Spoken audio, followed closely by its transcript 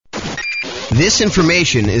This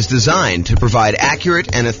information is designed to provide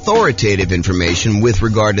accurate and authoritative information with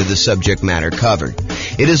regard to the subject matter covered.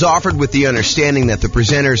 It is offered with the understanding that the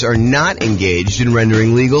presenters are not engaged in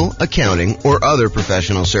rendering legal, accounting, or other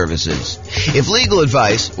professional services. If legal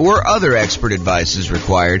advice or other expert advice is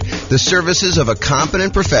required, the services of a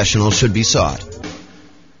competent professional should be sought.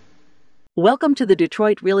 Welcome to the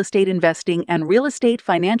Detroit Real Estate Investing and Real Estate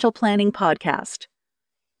Financial Planning Podcast.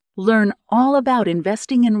 Learn all about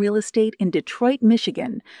investing in real estate in Detroit,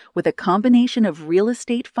 Michigan, with a combination of real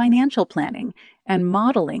estate financial planning and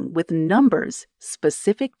modeling with numbers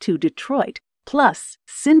specific to Detroit, plus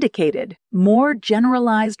syndicated, more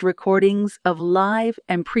generalized recordings of live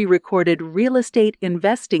and pre-recorded real estate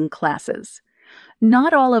investing classes,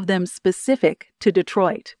 not all of them specific to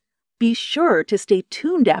Detroit. Be sure to stay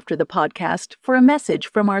tuned after the podcast for a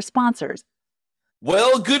message from our sponsors.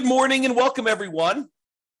 Well, good morning and welcome, everyone.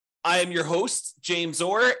 I am your host, James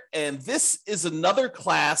Orr, and this is another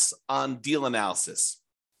class on deal analysis.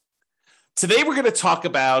 Today, we're going to talk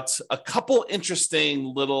about a couple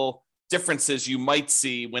interesting little differences you might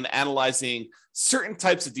see when analyzing certain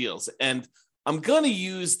types of deals. And I'm going to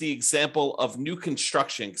use the example of new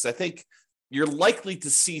construction because I think you're likely to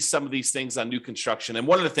see some of these things on new construction. And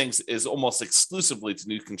one of the things is almost exclusively to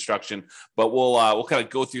new construction, but we'll kind of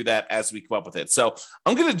go through that as we come up with it. So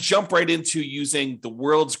I'm going to jump right into using the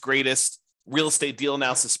world's greatest real estate deal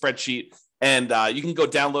analysis spreadsheet. And you can go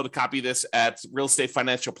download a copy of this at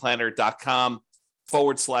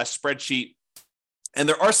realestatefinancialplanner.com/spreadsheet. And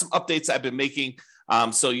there are some updates I've been making.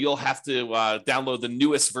 So you'll have to download the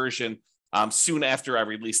newest version soon after I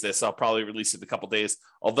release this. I'll probably release it in a couple days,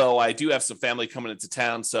 although I do have some family coming into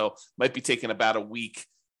town, so might be taking about a week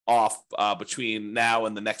off between now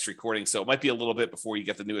and the next recording. So it might be a little bit before you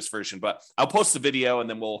get the newest version, but I'll post the video and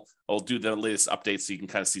then we'll do the latest updates so you can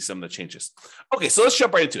kind of see some of the changes. Okay, so let's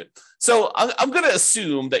jump right into it. So I'm going to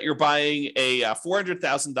assume that you're buying a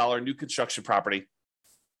 $400,000 new construction property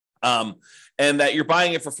and that you're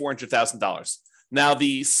buying it for $400,000. Now,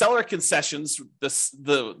 the seller concessions, the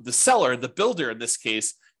seller, the builder in this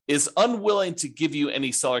case, is unwilling to give you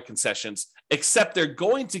any seller concessions, except they're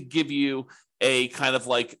going to give you a kind of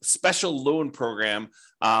like special loan program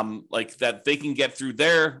like that they can get through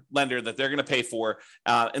their lender that they're going to pay for.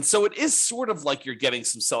 And so it is sort of like you're getting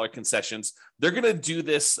some seller concessions. They're going to do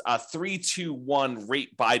this 3-2-1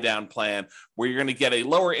 rate buy down plan where you're going to get a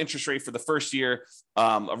lower interest rate for the first year,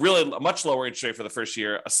 a much lower interest rate for the first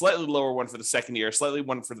year, a slightly lower one for the second year, slightly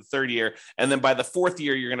one for the third year. And then by the fourth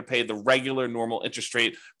year, you're going to pay the regular normal interest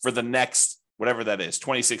rate for the next, whatever that is,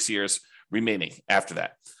 26 years remaining after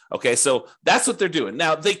that. Okay, so that's what they're doing.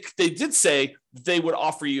 Now, they did say they would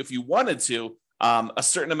offer you, if you wanted to, a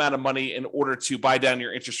certain amount of money in order to buy down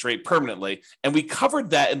your interest rate permanently. And we covered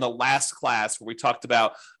that in the last class where we talked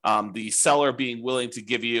about the seller being willing to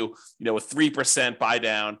give you, a 3% buy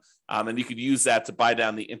down, and you could use that to buy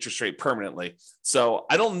down the interest rate permanently. So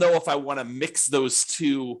I don't know if I want to mix those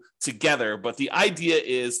two together, but the idea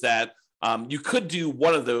is that you could do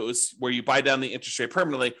one of those where you buy down the interest rate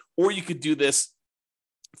permanently, or you could do this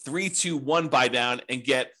 3-2-1 buy down and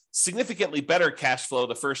get significantly better cash flow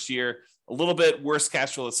the first year, a little bit worse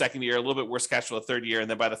cash flow the second year, a little bit worse cash flow the third year. And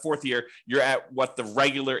then by the fourth year, you're at what the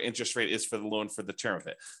regular interest rate is for the loan for the term of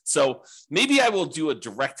it. So maybe I will do a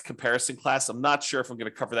direct comparison class. I'm not sure if I'm going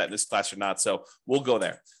to cover that in this class or not. So we'll go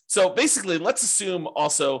there. So basically, let's assume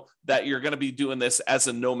also that you're going to be doing this as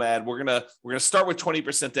a nomad. We're going to start with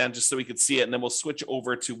 20% down just so we can see it. And then we'll switch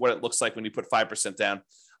over to what it looks like when you put 5% down.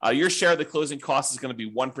 Your share of the closing cost is going to be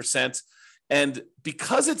 1%. And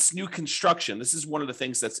because it's new construction, this is one of the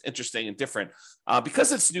things that's interesting and different.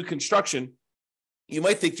 Because it's new construction, you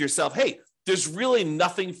might think to yourself, hey, there's really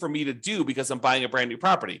nothing for me to do because I'm buying a brand new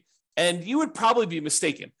property. And you would probably be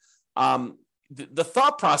mistaken. The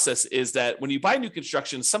thought process is that when you buy new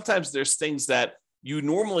construction, sometimes there's things that you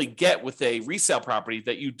normally get with a resale property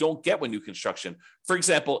that you don't get with new construction. For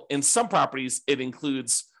example, in some properties, it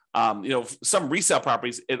includes some resale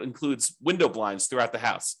properties, it includes window blinds throughout the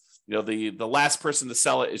house. The last person to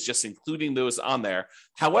sell it is just including those on there.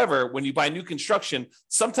 However, when you buy new construction,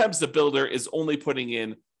 sometimes the builder is only putting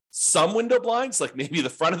in some window blinds, like maybe the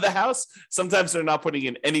front of the house. Sometimes they're not putting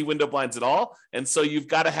in any window blinds at all. And so you've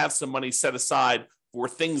got to have some money set aside for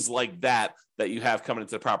things like that you have coming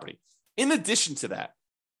into the property. In addition to that,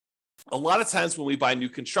 a lot of times when we buy new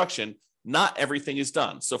construction, not everything is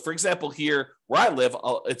done. So for example, here where I live,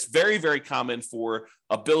 it's very, very common for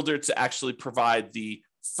a builder to actually provide the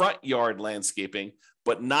front yard landscaping,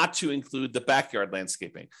 but not to include the backyard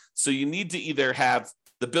landscaping. So you need to either have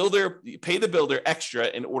the builder pay the builder extra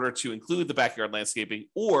in order to include the backyard landscaping,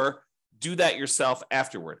 or do that yourself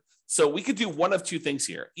afterward. So we could do one of two things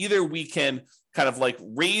here. Either we can kind of like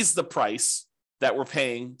raise the price that we're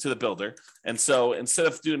paying to the builder. And so instead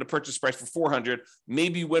of doing a purchase price for 400,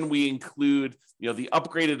 maybe when we include, the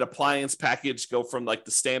upgraded appliance package, go from like the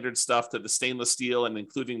standard stuff to the stainless steel and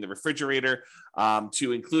including the refrigerator,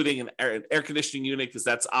 to including an air conditioning unit, because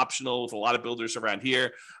that's optional with a lot of builders around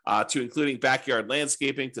here, to including backyard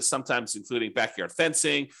landscaping, to sometimes including backyard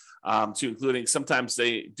fencing, to including, sometimes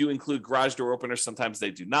they do include garage door openers, sometimes they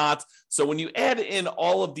do not. So when you add in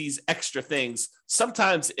all of these extra things,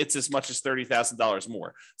 sometimes it's as much as $30,000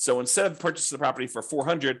 more. So instead of purchasing the property for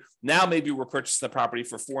 400, now maybe we're purchasing the property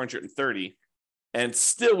for 430. And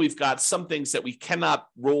still, we've got some things that we cannot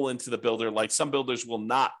roll into the builder. Like some builders will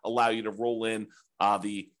not allow you to roll in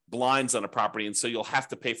the blinds on a property. And so you'll have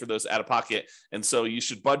to pay for those out of pocket. And so you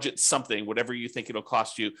should budget something, whatever you think it'll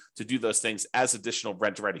cost you to do those things as additional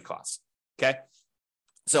rent ready costs. Okay.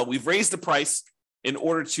 So we've raised the price in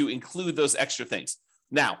order to include those extra things.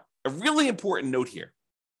 Now, a really important note here.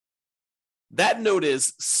 That note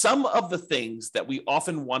is some of the things that we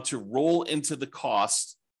often want to roll into the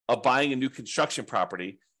cost of buying a new construction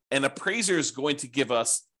property, an appraiser is going to give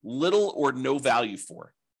us little or no value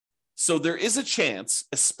for. So there is a chance,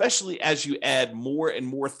 especially as you add more and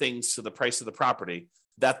more things to the price of the property,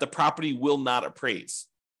 that the property will not appraise.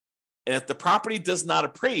 And if the property does not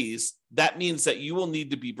appraise, that means that you will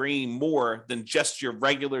need to be bringing more than just your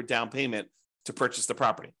regular down payment to purchase the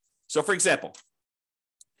property. So for example,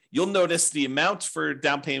 you'll notice the amount for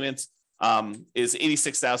down payments is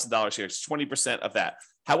 $86,000 here. It's 20% of that.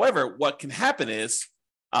 However, what can happen is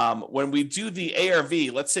when we do the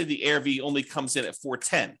ARV, let's say the ARV only comes in at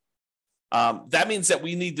 410. That means that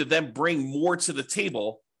we need to then bring more to the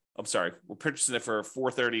table. I'm sorry, we're purchasing it for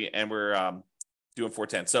 430 and we're doing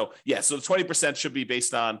 410. So yeah, so the 20% should be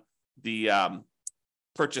based on the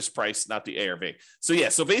purchase price, not the ARV. So yeah,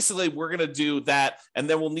 so basically we're going to do that, and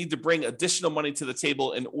then we'll need to bring additional money to the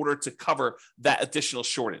table in order to cover that additional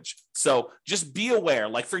shortage. So just be aware,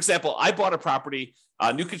 like for example, I bought a property,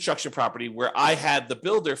 a new construction property, where I had the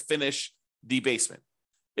builder finish the basement.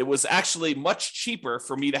 It was actually much cheaper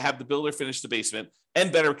for me to have the builder finish the basement,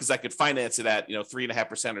 and better because I could finance it at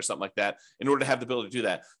 3.5% or something like that in order to have the builder do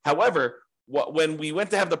that. However, when we went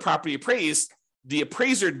to have the property appraised, the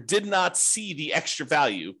appraiser did not see the extra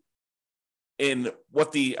value in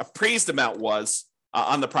what the appraised amount was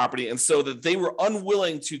on the property. And so that they were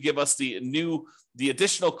unwilling to give us the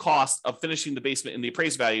additional cost of finishing the basement in the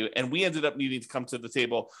appraised value. And we ended up needing to come to the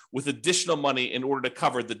table with additional money in order to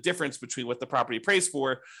cover the difference between what the property appraised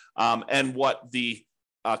for and what the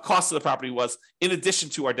cost of the property was, in addition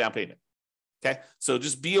to our down payment. Okay. So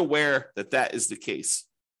just be aware that that is the case.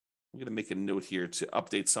 I'm going to make a note here to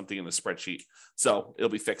update something in the spreadsheet, so it'll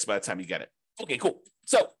be fixed by the time you get it. Okay, cool.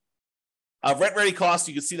 So rent ready cost,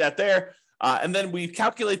 you can see that there. And then we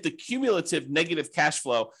calculate the cumulative negative cash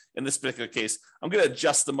flow in this particular case. I'm going to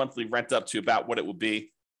adjust the monthly rent up to about what it would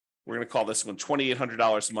be. We're going to call this one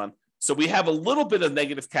 $2,800 a month. So we have a little bit of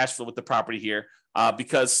negative cash flow with the property here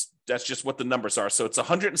because that's just what the numbers are. So it's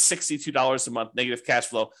 $162 a month negative cash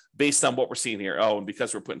flow based on what we're seeing here. Oh, and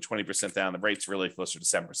because we're putting 20% down, the rate's really closer to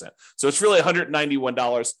 7%. So it's really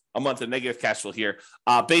 $191 a month of negative cash flow here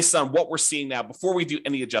based on what we're seeing now before we do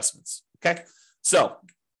any adjustments. Okay. So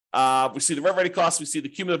we see the rent ready costs. We see the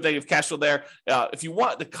cumulative negative cash flow there. If you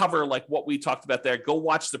want to cover like what we talked about there, go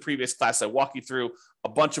watch the previous class. I walk you through a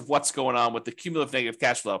bunch of what's going on with the cumulative negative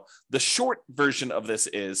cash flow. The short version of this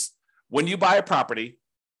is when you buy a property,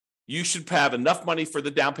 you should have enough money for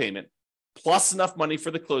the down payment, plus enough money for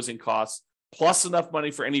the closing costs, plus enough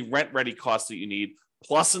money for any rent ready costs that you need,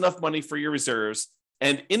 plus enough money for your reserves.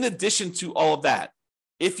 And in addition to all of that,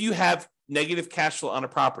 if you have negative cash flow on a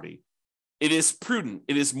property, it is prudent,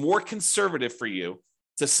 it is more conservative for you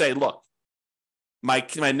to say, look, my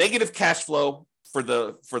negative cash flow for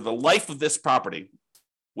the life of this property,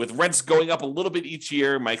 with rents going up a little bit each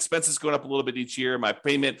year, my expenses going up a little bit each year, my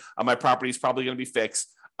payment on my property is probably going to be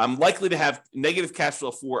fixed. I'm likely to have negative cash flow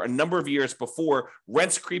for a number of years before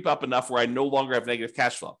rents creep up enough where I no longer have negative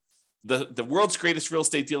cash flow. The world's greatest real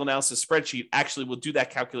estate deal analysis spreadsheet actually will do that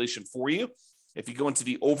calculation for you. If you go into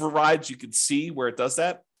the overrides, you can see where it does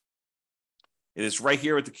that. It is right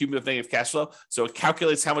here with the cumulative negative cash flow. So it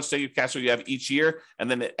calculates how much negative cash flow you have each year, and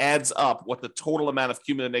then it adds up what the total amount of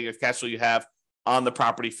cumulative negative cash flow you have on the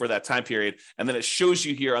property for that time period. And then it shows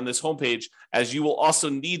you here on this homepage, as you will also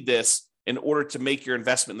need this in order to make your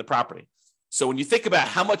investment in the property. So when you think about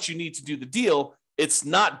how much you need to do the deal, it's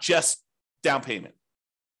not just down payment.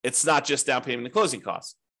 It's not just down payment and closing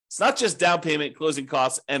costs. It's not just down payment, closing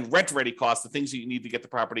costs, and rent ready costs, the things that you need to get the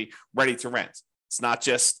property ready to rent. It's not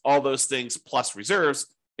just all those things plus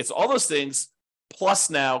reserves. It's all those things plus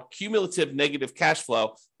now cumulative negative cash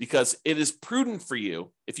flow, because it is prudent for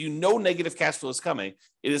you, if you know negative cash flow is coming,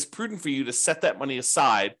 it is prudent for you to set that money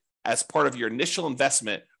aside as part of your initial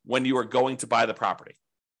investment when you are going to buy the property.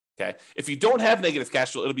 Okay. If you don't have negative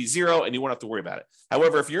cash flow, it'll be zero and you won't have to worry about it.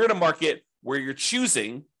 However, if you're in a market where you're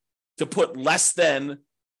choosing to put less than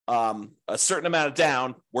a certain amount of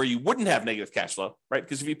down where you wouldn't have negative cash flow, right?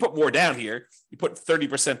 Because if you put more down here, you put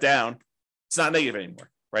 30% down, it's not negative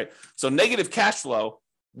anymore, right? So negative cash flow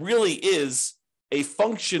really is a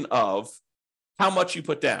function of how much you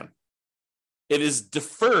put down. It is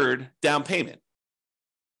deferred down payment.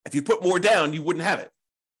 If you put more down, you wouldn't have it.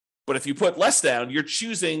 But if you put less down, you're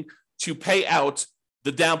choosing to pay out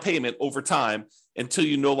the down payment over time until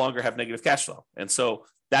you no longer have negative cash flow. And so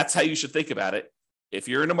that's how you should think about it. If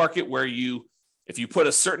you're in a market where if you put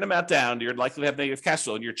a certain amount down, you're likely to have negative cash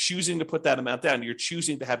flow, and you're choosing to put that amount down, you're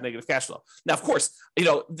choosing to have negative cash flow. Now, of course,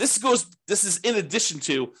 this is in addition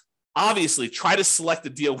to, obviously, try to select a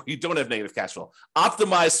deal where you don't have negative cash flow.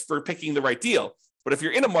 Optimize for picking the right deal. But if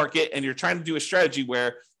you're in a market and you're trying to do a strategy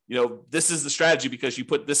where, this is the strategy because you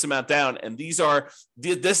put this amount down, and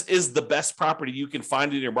this is the best property you can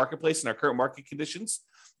find in your marketplace in our current market conditions,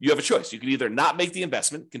 you have a choice. You can either not make the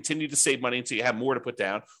investment, continue to save money until you have more to put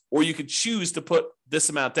down, or you could choose to put this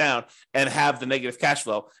amount down and have the negative cash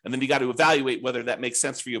flow. And then you got to evaluate whether that makes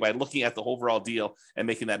sense for you by looking at the overall deal and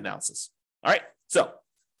making that analysis. All right.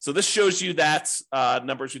 So this shows you that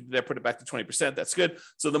numbers we did there, put it back to 20%. That's good.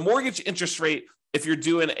 So the mortgage interest rate, if you're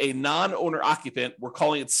doing a non-owner occupant, we're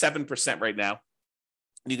calling it 7% right now.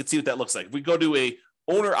 And you can see what that looks like. If we go to a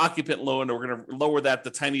owner occupant loan, we're going to lower that the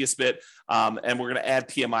tiniest bit, and we're going to add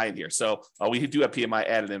PMI in here. So we do have PMI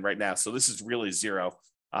added in right now. So this is really zero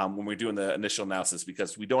when we're doing the initial analysis,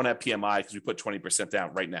 because we don't have PMI because we put 20%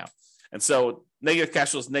 down right now. And so negative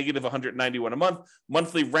cash flow is negative $191 a month.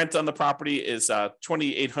 Monthly rent on the property is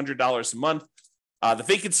 $2,800 a month. The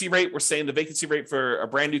vacancy rate, we're saying the vacancy rate for a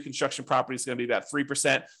brand new construction property is going to be about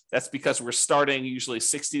 3%. That's because we're starting usually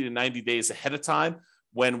 60 to 90 days ahead of time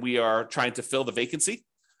when we are trying to fill the vacancy.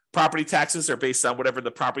 Property taxes are based on whatever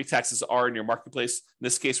the property taxes are in your marketplace. In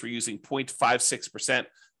this case, we're using 0.56%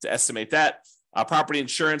 to estimate that. Property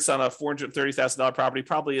insurance on a $430,000 property,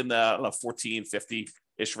 probably in the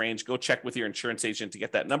 $1,450-ish range. Go check with your insurance agent to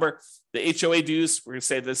get that number. The HOA dues, we're going to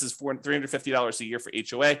say this is $350 a year for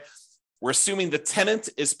HOA. We're assuming the tenant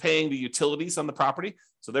is paying the utilities on the property.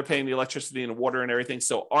 So they're paying the electricity and water and everything.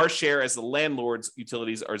 So our share as the landlord's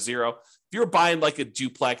utilities are zero. If you're buying like a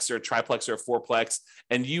duplex or a triplex or a fourplex,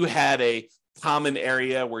 and you had a common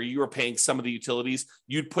area where you were paying some of the utilities,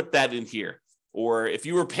 you'd put that in here. Or if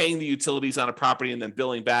you were paying the utilities on a property and then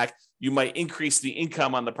billing back, you might increase the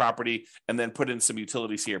income on the property and then put in some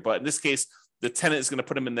utilities here. But in this case, the tenant is going to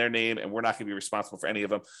put them in their name, and we're not going to be responsible for any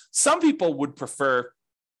of them. Some people would prefer,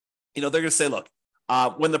 they're going to say, look,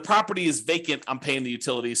 when the property is vacant, I'm paying the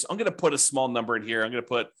utilities. I'm going to put a small number in here. I'm going to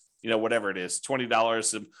put, whatever it is,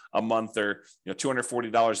 $20 a month or,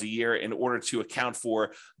 $240 a year in order to account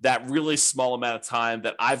for that really small amount of time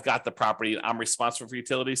that I've got the property and I'm responsible for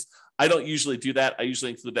utilities. I don't usually do that. I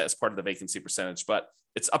usually include that as part of the vacancy percentage, but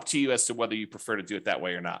it's up to you as to whether you prefer to do it that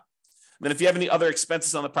way or not. And then if you have any other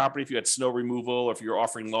expenses on the property, if you had snow removal, or if you're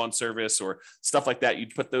offering lawn service or stuff like that,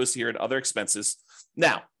 you'd put those here in other expenses.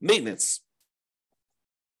 Now, maintenance.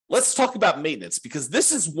 Let's talk about maintenance, because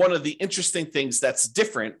this is one of the interesting things that's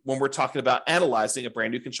different when we're talking about analyzing a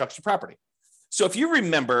brand new construction property. So if you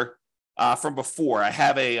remember from before, I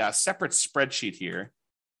have a separate spreadsheet here.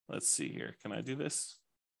 Let's see here. Can I do this?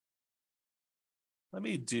 Let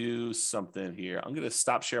me do something here. I'm going to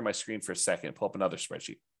stop sharing my screen for a second and pull up another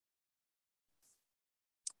spreadsheet.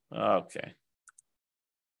 Okay.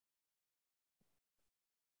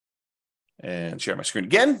 And share my screen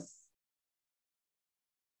again.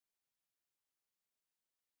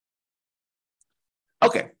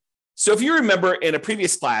 Okay. So if you remember in a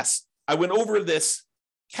previous class, I went over this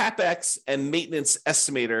CapEx and maintenance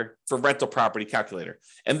estimator for rental property calculator.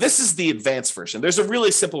 And this is the advanced version. There's a really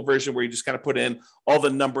simple version where you just kind of put in all the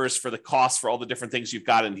numbers for the costs for all the different things you've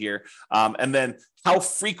got in here. And then how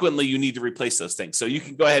frequently you need to replace those things. So you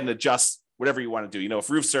can go ahead and adjust whatever you want to do. If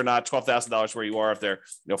roofs are not $12,000 where you are, if they're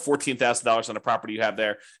 $14,000 on a property you have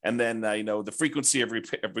there, and then the frequency of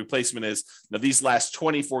replacement is these last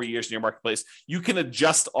 24 years in your marketplace, you can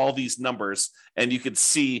adjust all these numbers and you can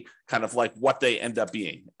see kind of like what they end up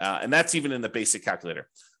being, and that's even in the basic calculator.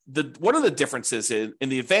 One of the differences in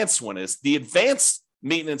the advanced one is the advanced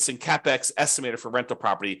maintenance and CapEx estimator for rental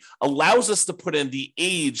property allows us to put in the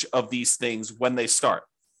age of these things when they start.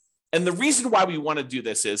 And the reason why we want to do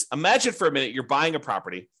this is, imagine for a minute you're buying a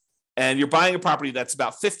property, and you're buying a property that's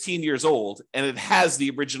about 15 years old, and it has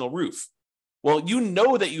the original roof. Well, you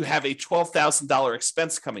know that you have a $12,000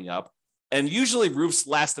 expense coming up, and usually roofs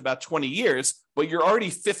last about 20 years, but you're already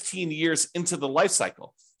 15 years into the life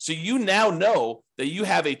cycle. So you now know that you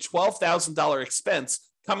have a $12,000 expense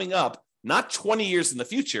coming up, not 20 years in the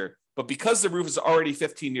future, but because the roof is already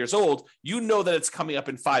 15 years old, you know that it's coming up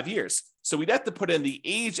in 5 years. So we'd have to put in the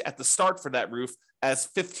age at the start for that roof as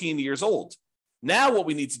 15 years old. Now what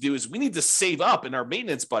we need to do is we need to save up in our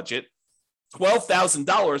maintenance budget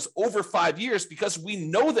 $12,000 over 5 years because we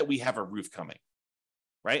know that we have a roof coming,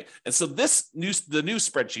 right? And so the new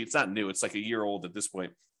spreadsheet, it's not new, it's like a year old at this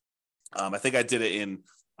point. I think I did it in,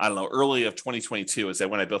 early of 2022 is that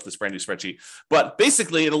when I built this brand new spreadsheet. But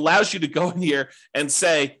basically, it allows you to go in here and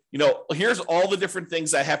say, here's all the different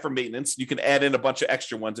things I have for maintenance. You can add in a bunch of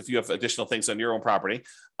extra ones if you have additional things on your own property.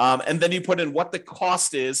 And then you put in what the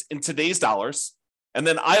cost is in today's dollars. And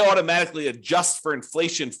then I automatically adjust for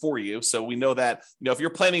inflation for you. So we know that, if you're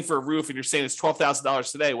planning for a roof and you're saying it's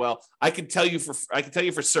 $12,000 today, well, I can tell you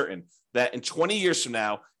for certain that in 20 years from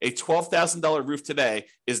now, a $12,000 roof today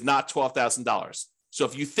is not $12,000. So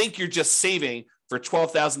if you think you're just saving for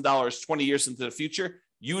 $12,000 20 years into the future,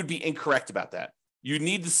 you would be incorrect about that. You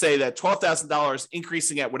need to say that $12,000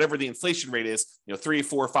 increasing at whatever the inflation rate is, 3,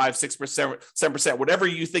 4, 5, 6%, 7%, whatever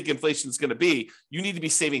you think inflation is going to be, you need to be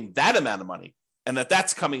saving that amount of money, and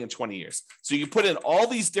that's coming in 20 years. So you put in all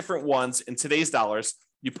these different ones in today's dollars,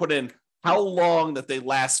 you put in how long that they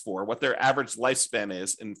last for, what their average lifespan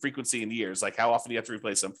is in frequency in years, like how often you have to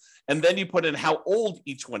replace them. And then you put in how old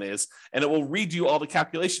each one is, and it will redo all the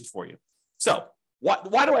calculations for you. So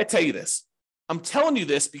why do I tell you this? I'm telling you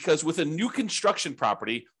this because with a new construction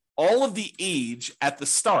property, all of the age at the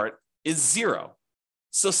start is 0.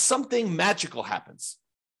 So something magical happens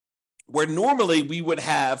where normally we would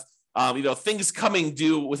have things coming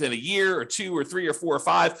due within a year or 2 or 3 or 4 or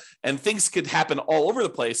 5, and things could happen all over the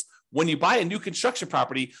place. When you buy a new construction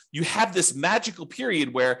property, you have this magical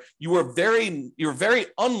period where you're very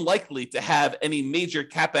unlikely to have any major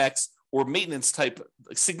CapEx or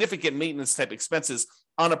significant maintenance type expenses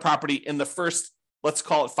on a property in the first, let's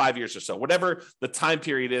call it 5 years or so, whatever the time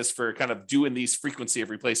period is for kind of doing these frequency of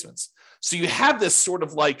replacements. So you have this sort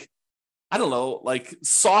of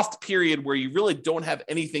soft period where you really don't have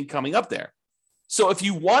anything coming up there. So if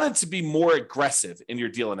you wanted to be more aggressive in your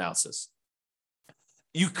deal analysis,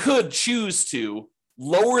 you could choose to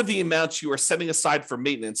lower the amounts you are setting aside for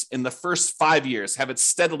maintenance in the first 5 years, have it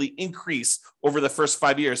steadily increase over the first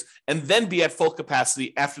 5 years, and then be at full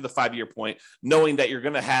capacity after the 5-year point, knowing that you're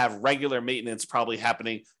going to have regular maintenance probably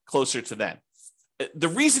happening closer to then. The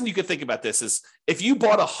reason you could think about this is if you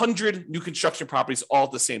bought 100 new construction properties all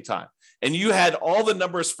at the same time, and you had all the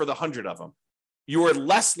numbers for the 100 of them, you are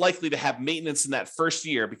less likely to have maintenance in that first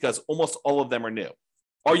year because almost all of them are new.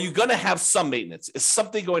 Are you going to have some maintenance? Is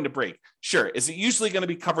something going to break? Sure. Is it usually going to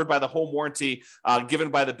be covered by the home warranty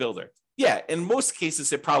given by the builder? Yeah, in most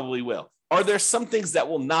cases, it probably will. Are there some things that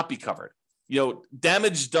will not be covered?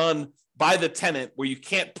 Damage done by the tenant where you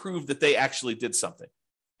can't prove that they actually did something,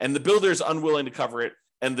 and the builder is unwilling to cover it,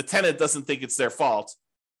 and the tenant doesn't think it's their fault.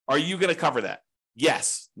 Are you going to cover that?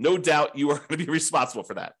 Yes, no doubt you are going to be responsible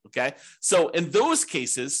for that. Okay. So in those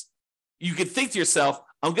cases, you could think to yourself,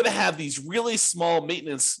 I'm going to have these really small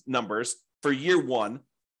maintenance numbers for year 1,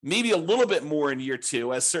 maybe a little bit more in year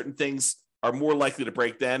 2 as certain things are more likely to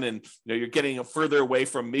break then. And you're getting further away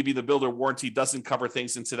from maybe the builder warranty doesn't cover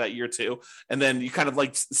things into that year 2. And then you kind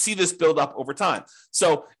of see this build up over time.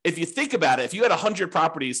 So if you think about it, if you had 100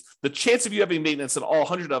 properties, the chance of you having maintenance in all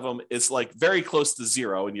 100 of them is very close to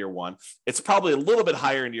 0 in year 1. It's probably a little bit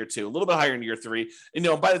higher in year 2, a little bit higher in year 3.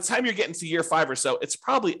 And by the time you're getting to year 5 or so, it's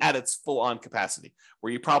probably at its full on capacity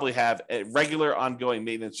where you probably have a regular ongoing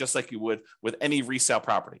maintenance, just like you would with any resale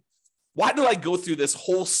property. Why do I go through this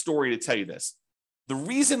whole story to tell you this? The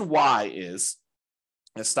reason why is,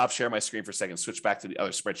 let's stop sharing my screen for a second, switch back to the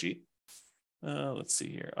other spreadsheet. Let's see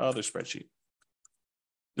here, other spreadsheet.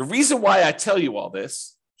 The reason why I tell you all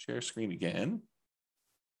this, share screen again,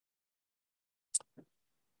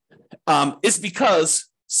 is because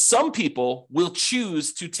some people will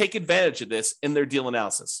choose to take advantage of this in their deal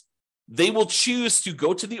analysis. They will choose to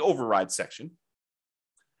go to the override section.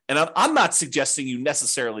 And I'm not suggesting you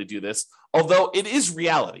necessarily do this, although it is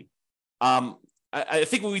reality. I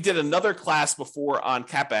think when we did another class before on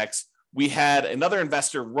CapEx, we had another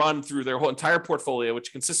investor run through their whole entire portfolio,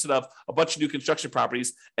 which consisted of a bunch of new construction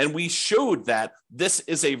properties. And we showed that this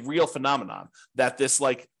is a real phenomenon, that this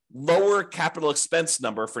lower capital expense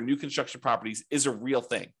number for new construction properties is a real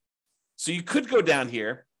thing. So you could go down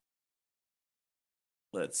here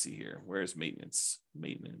let's see here. Where's maintenance?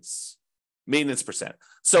 Maintenance percent.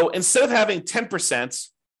 So instead of having 10%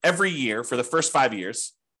 every year for the first 5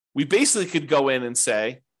 years, we basically could go in and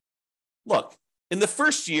say, look, in the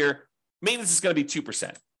first year, maintenance is going to be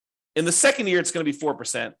 2%. In the second year, it's going to be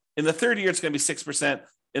 4%. In the third year, it's going to be 6%.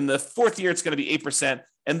 In the fourth year, it's going to be 8%.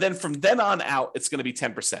 And then from then on out, it's going to be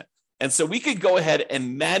 10%. And so we could go ahead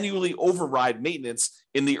and manually override maintenance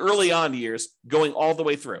in the early on years going all the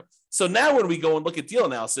way through. So now when we go and look at deal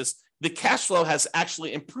analysis, the cash flow has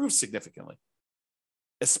actually improved significantly,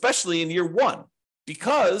 especially in year one,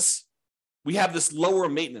 because we have this lower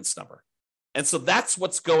maintenance number. And so that's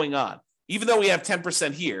what's going on. Even though we have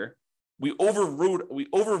 10% here, we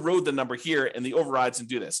overrode the number here in the overrides and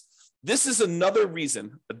do this. This is another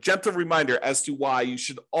reason, a gentle reminder as to why you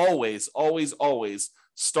should always, always, always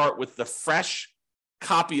start with the fresh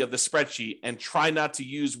copy of the spreadsheet and try not to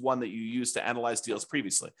use one that you used to analyze deals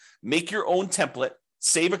previously. Make your own template,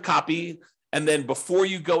 save a copy, and then before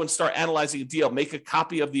you go and start analyzing a deal, make a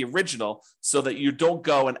copy of the original so that you don't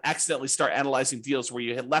go and accidentally start analyzing deals where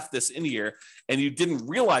you had left this in here and you didn't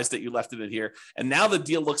realize that you left it in here. And now the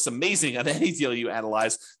deal looks amazing on any deal you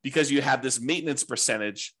analyze because you have this maintenance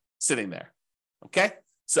percentage sitting there. Okay?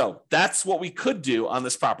 So that's what we could do on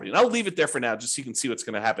this property. And I'll leave it there for now just so you can see what's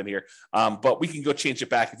going to happen here. But we can go change it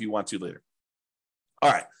back if you want to later.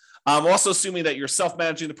 All right. I'm also assuming that you're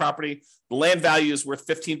self-managing the property. The land value is worth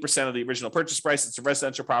 15% of the original purchase price. It's a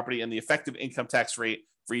residential property, and the effective income tax rate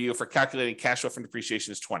for you for calculating cash flow from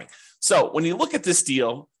depreciation is 20. So when you look at this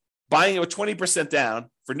deal, buying it with 20%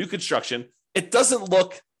 down for new construction, it doesn't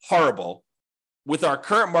look horrible with our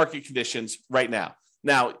current market conditions right now.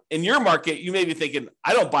 Now, in your market, you may be thinking,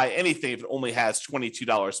 I don't buy anything if it only has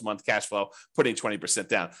 $22 a month cash flow, putting 20%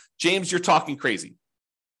 down. James, you're talking crazy.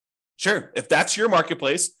 Sure, if that's your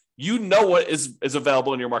marketplace, you know what is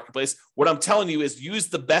available in your marketplace. What I'm telling you is use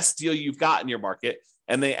the best deal you've got in your market,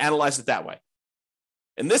 and they analyze it that way.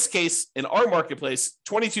 In this case, in our marketplace,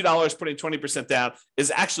 $22 putting 20% down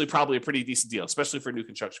is actually probably a pretty decent deal, especially for new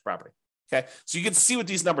construction property. Okay, so you can see what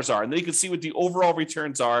these numbers are, and then you can see what the overall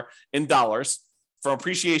returns are in dollars from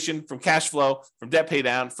appreciation, from cash flow, from debt pay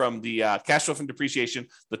down, from the cash flow from depreciation,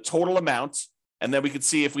 the total amount. And then we could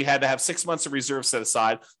see if we had to have 6 months of reserves set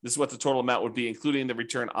aside, this is what the total amount would be, including the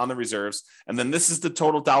return on the reserves. And then this is the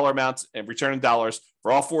total dollar amount and return in dollars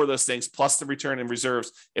for all four of those things, plus the return in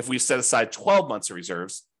reserves if we set aside 12 months of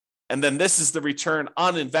reserves. And then this is the return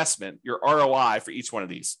on investment, your ROI for each one of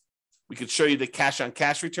these. We could show you the cash on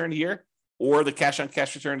cash return here, or the cash on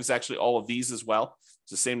cash return is actually all of these as well.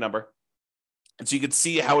 It's the same number. And so you can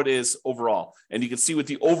see how it is overall. And you can see what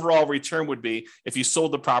the overall return would be if you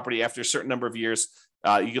sold the property after a certain number of years.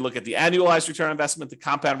 You can look at the annualized return on investment, the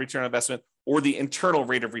compound return on investment, or the internal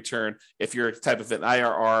rate of return if you're type of an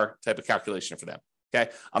IRR type of calculation for them. Okay.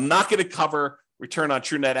 I'm not going to cover return on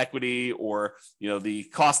true net equity or, the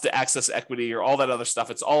cost to access equity or all that other stuff.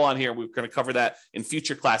 It's all on here. We're going to cover that in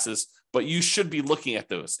future classes, but you should be looking at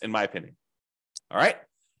those, in my opinion. All right.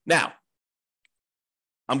 Now,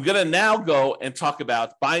 I'm going to now go and talk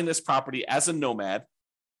about buying this property as a nomad,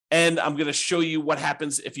 and I'm going to show you what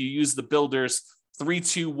happens if you use the builder's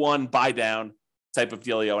 3-2-1 buy down type of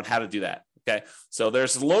dealio and how to do that. Okay, so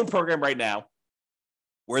there's a loan program right now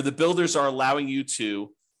where the builders are allowing you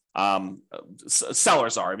to,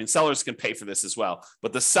 sellers are. I mean, sellers can pay for this as well,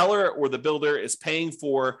 but the seller or the builder is paying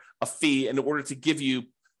for a fee in order to give you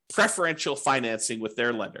preferential financing with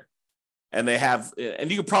their lender. And they have, and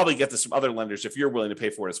you can probably get this from other lenders if you're willing to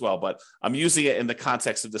pay for it as well. But I'm using it in the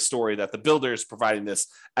context of the story that the builder is providing this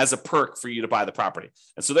as a perk for you to buy the property.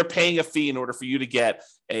 And so they're paying a fee in order for you to get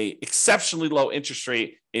a exceptionally low interest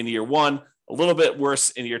rate in year one, a little bit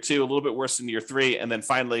worse in year two, a little bit worse in year three, and then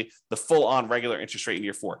finally the full on regular interest rate in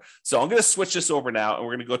year four. So I'm going to switch this over now, and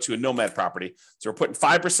we're going to go to a nomad property. So we're putting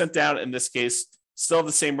 5% down in this case, still have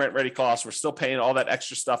the same rent ready costs. We're still paying all that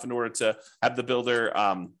extra stuff in order to have the builder,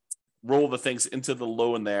 roll the things into the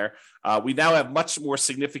loan there. We now have much more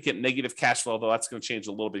significant negative cash flow, though that's going to change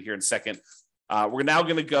a little bit here in a second. We're now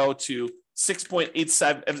going to go to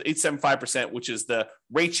 6.875%, which is the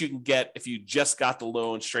rate you can get if you just got the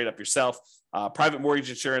loan straight up yourself. Private mortgage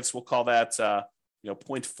insurance, we'll call that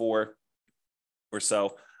 0.4 or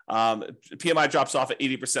so. PMI drops off at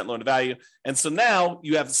 80% loan to value. And so now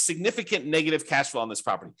you have significant negative cash flow on this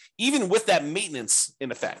property, even with that maintenance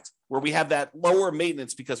in effect, where we have that lower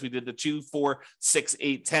maintenance because we did the 2, 4, 6,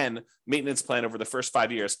 8, 10 maintenance plan over the first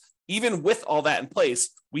 5 years. Even with all that in place,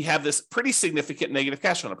 we have this pretty significant negative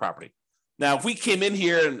cash flow on the property. Now, if we came in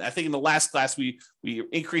here, and I think in the last class, we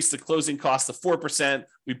increased the closing cost to 4%.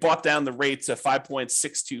 We brought down the rate to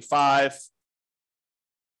 5.625.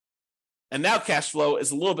 And now cash flow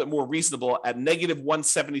is a little bit more reasonable at negative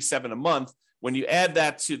 177 a month. When you add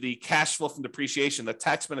that to the cash flow from depreciation, the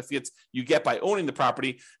tax benefits you get by owning the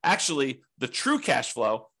property, actually the true cash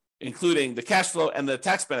flow, including the cash flow and the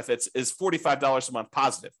tax benefits, is $45 a month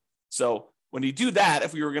positive. So when you do that,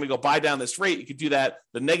 if we were going to go buy down this rate, you could do that.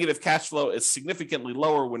 The negative cash flow is significantly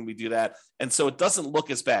lower when we do that. And so it doesn't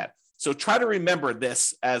look as bad. So try to remember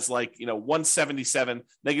this as like, 177,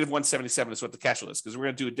 negative 177 is what the cash flow is, because we're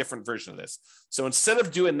going to do a different version of this. So instead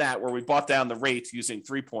of doing that, where we bought down the rate using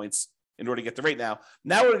 3 points in order to get the rate now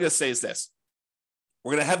what we're going to say is this.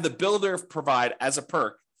 We're going to have the builder provide as a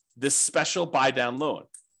perk this special buy down loan.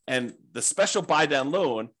 And the special buy down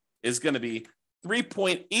loan is going to be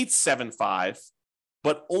 3.875,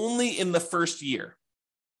 but only in the first year.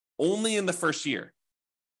 Only in the first year.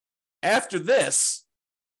 After this,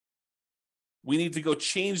 we need to go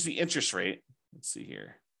change the interest rate. Let's see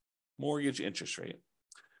here. Mortgage interest rate.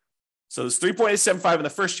 So it's 3.875 in the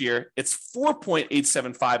first year. It's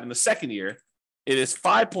 4.875 in the second year. It is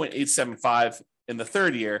 5.875 in the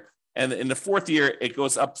third year. And in the fourth year, it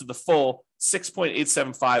goes up to the full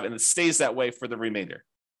 6.875, and it stays that way for the remainder.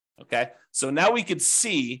 Okay. So now we could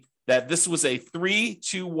see that this was a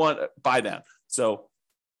 3-2-1 buy down. So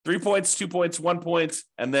 3 points, 2 points, 1 point,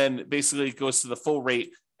 and then basically it goes to the full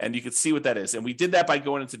rate. And you can see what that is. And we did that by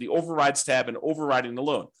going into the overrides tab and overriding the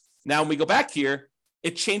loan. Now, when we go back here,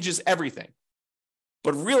 it changes everything.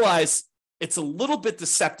 But realize it's a little bit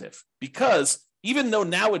deceptive, because even though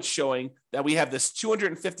now it's showing that we have this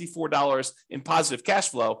 $254 in positive cash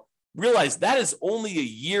flow, realize that is only a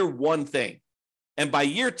year one thing. And by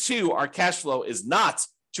year two, our cash flow is not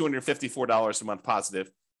 $254 a month positive.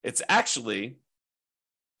 It's actually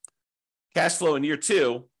cash flow in year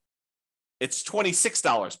two, it's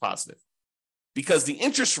 $26 positive, because the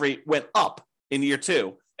interest rate went up in year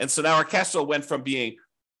two. And so now our cash flow went from being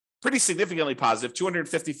pretty significantly positive,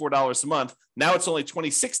 $254 a month. Now it's only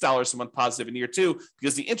 $26 a month positive in year two,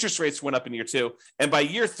 because the interest rates went up in year two. And by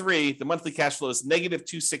year three, the monthly cash flow is negative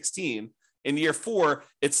 $216. In year four,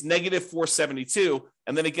 it's negative $472.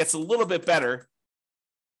 And then it gets a little bit better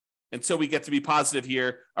until we get to be positive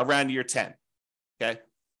here around year 10. Okay.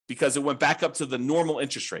 Because it went back up to the normal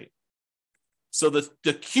interest rate. So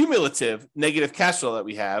the cumulative negative cash flow that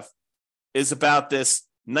we have is about this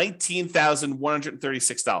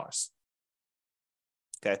 $19,136.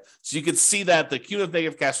 Okay, so you can see that the cumulative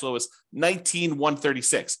negative cash flow is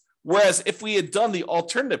 $19,136. Whereas if we had done the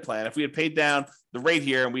alternative plan, if we had paid down the rate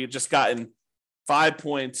here and we had just gotten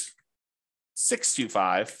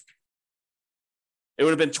 5.625, it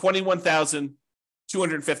would have been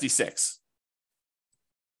 $21,256.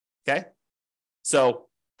 Okay, so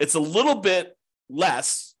it's a little bit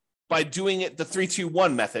less by doing it the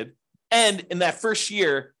 3-2-1 method. And in that first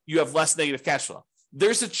year, you have less negative cash flow.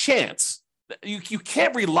 There's a chance that you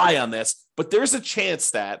can't rely on this, but there's a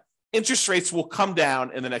chance that interest rates will come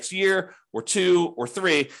down in the next year or two or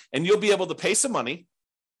three, and you'll be able to pay some money.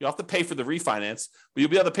 You'll have to pay for the refinance, but you'll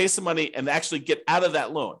be able to pay some money and actually get out of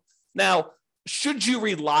that loan. Now, should you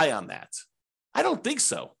rely on that? I don't think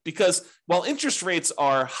so, because while interest rates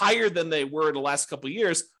are higher than they were the last couple of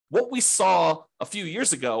years, what we saw a few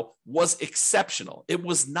years ago was exceptional. It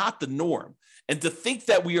was not the norm. And to think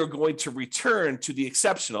that we are going to return to the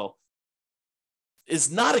exceptional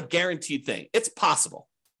is not a guaranteed thing. It's possible.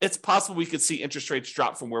 It's possible we could see interest rates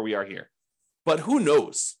drop from where we are here. But who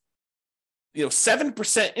knows?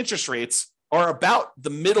 7% interest rates are about the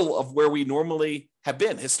middle of where we normally have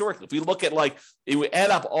been historically. If we look at if we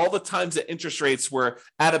add up all the times that interest rates were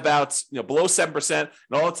at about, below 7% and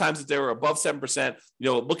all the times that they were above 7%,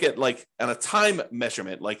 look at on a time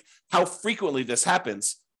measurement, how frequently this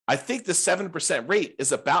happens. I think the 7% rate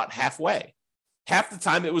is about halfway. Half the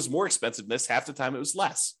time it was more expensive than this, half the time it was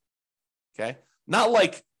less. Okay. Not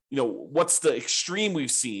what's the extreme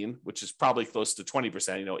we've seen, which is probably close to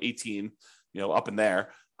 20%, 18, up in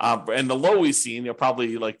there. And the low we've seen,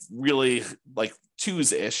 probably really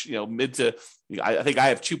twos-ish, mid to, I think I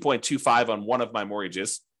have 2.25 on one of my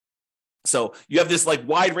mortgages. So you have this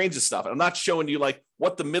wide range of stuff. I'm not showing you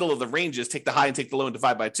what the middle of the range is, take the high and take the low and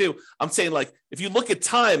divide by two. I'm saying if you look at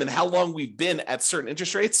time and how long we've been at certain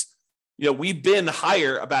interest rates, we've been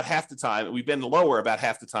higher about half the time and we've been lower about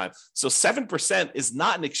half the time. So 7% is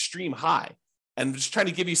not an extreme high. And I'm just trying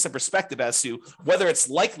to give you some perspective as to whether it's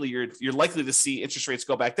likely you're likely to see interest rates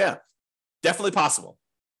go back down. Definitely possible.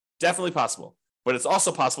 Definitely possible. But it's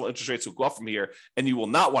also possible interest rates will go up from here and you will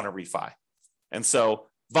not want to refi. And so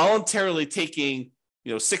voluntarily taking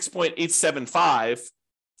 6.875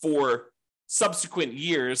 for subsequent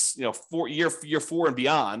years, for year 4 and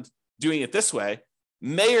beyond, doing it this way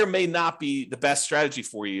may or may not be the best strategy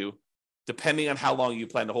for you, depending on how long you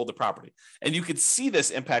plan to hold the property. And you can see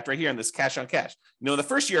this impact right here on this cash on cash. In the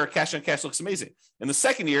first year, cash on cash looks amazing. In the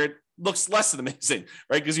second year, it looks less than amazing,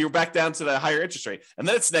 right? Because you're back down to the higher interest rate. And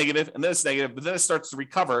then it's negative, and then it's negative, but then it starts to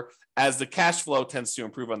recover as the cash flow tends to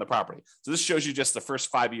improve on the property. So this shows you just the first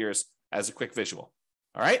 5 years as a quick visual.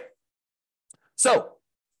 All right. So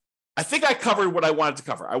I think I covered what I wanted to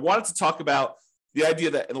cover. I wanted to talk about the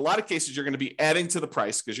idea that in a lot of cases, you're going to be adding to the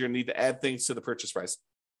price because you're going to need to add things to the purchase price.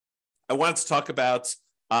 I wanted to talk about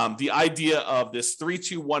the idea of this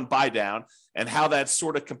 3-2-1 buy down and how that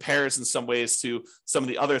sort of compares in some ways to some of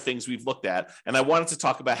the other things we've looked at. And I wanted to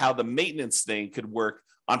talk about how the maintenance thing could work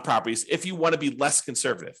on properties if you want to be less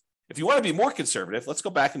conservative. If you want to be more conservative, let's go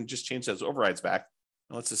back and just change those overrides back.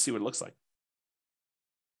 And let's just see what it looks like.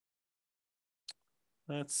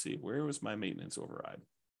 Let's see, where was my maintenance override?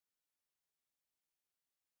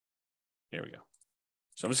 Here we go.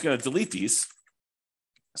 So I'm just going to delete these.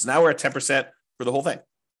 So now we're at 10% for the whole thing.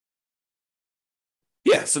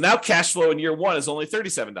 Yeah, so now cash flow in year one is only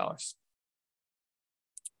 $37.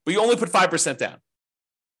 But you only put 5% down.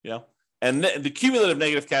 And the cumulative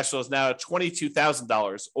negative cash flow is now at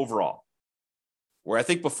 $22,000 overall. Where I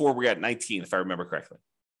think before we were at 19, if I remember correctly.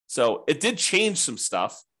 So it did change some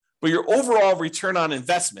stuff, but your overall return on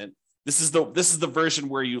investment, this is the version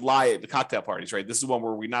where you lie at the cocktail parties, right? This is the one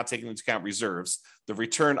where we're not taking into account reserves. The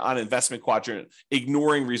return on investment quadrant,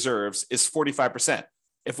 ignoring reserves, is 45%.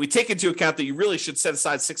 If we take into account that you really should set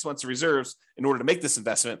aside 6 months of reserves in order to make this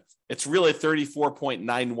investment, it's really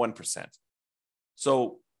 34.91%.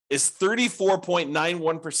 So is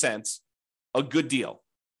 34.91% a good deal?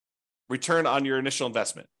 Return on your initial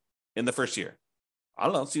investment in the first year? I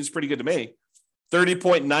don't know. It seems pretty good to me.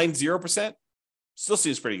 30.90% still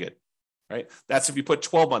seems pretty good, right? That's if you put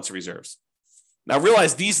 12 months of reserves. Now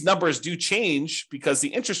realize these numbers do change because the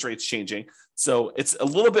interest rate's changing. So it's a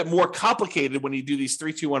little bit more complicated when you do these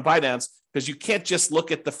 3-2-1 buy downs because you can't just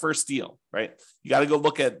look at the first deal, right? You got to go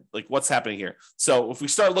look at like what's happening here. So if we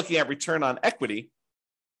start looking at return on equity,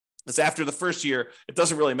 it's after the first year, it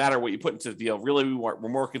doesn't really matter what you put into the deal. Really, we're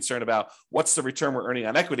more concerned about what's the return we're earning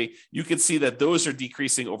on equity. You can see that those are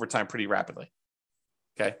decreasing over time pretty rapidly,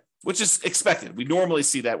 okay? Which is expected. We normally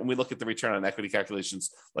see that when we look at the return on equity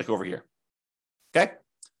calculations like over here, okay?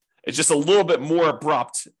 It's just a little bit more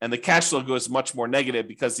abrupt, and the cash flow goes much more negative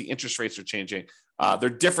because the interest rates are changing.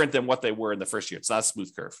 They're different than what they were in the first year. It's not a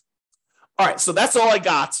smooth curve. All right, so that's all I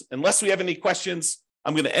got. Unless we have any questions,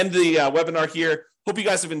 I'm going to end the webinar here. Hope you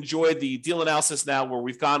guys have enjoyed the deal analysis now where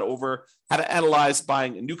we've gone over how to analyze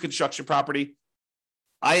buying a new construction property.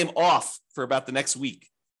 I am off for about the next week.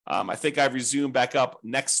 I think I resume back up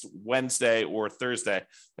next Wednesday or Thursday.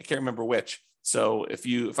 I can't remember which. So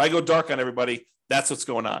if I go dark on everybody, that's what's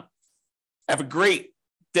going on. Have a great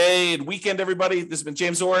day and weekend, everybody. This has been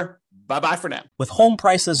James Orr. Bye-bye for now. With home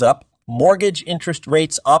prices up, mortgage interest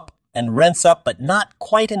rates up, and rents up, but not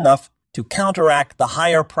quite enough to counteract the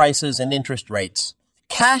higher prices and interest rates,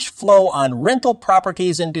 cash flow on rental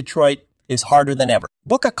properties in Detroit is harder than ever.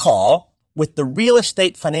 Book a call with the Real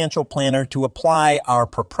Estate Financial Planner to apply our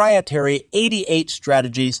proprietary 88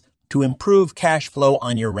 strategies to improve cash flow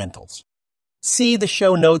on your rentals. See the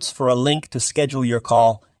show notes for a link to schedule your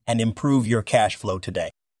call and improve your cash flow today.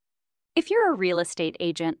 If you're a real estate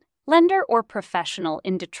agent, lender, or professional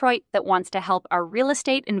in Detroit that wants to help our real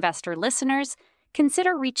estate investor listeners,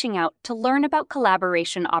 consider reaching out to learn about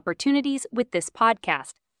collaboration opportunities with this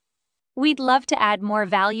podcast. We'd love to add more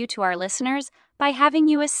value to our listeners by having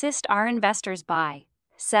you assist our investors buy,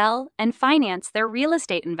 sell, and finance their real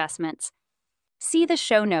estate investments. See the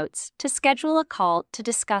show notes to schedule a call to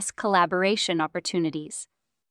discuss collaboration opportunities.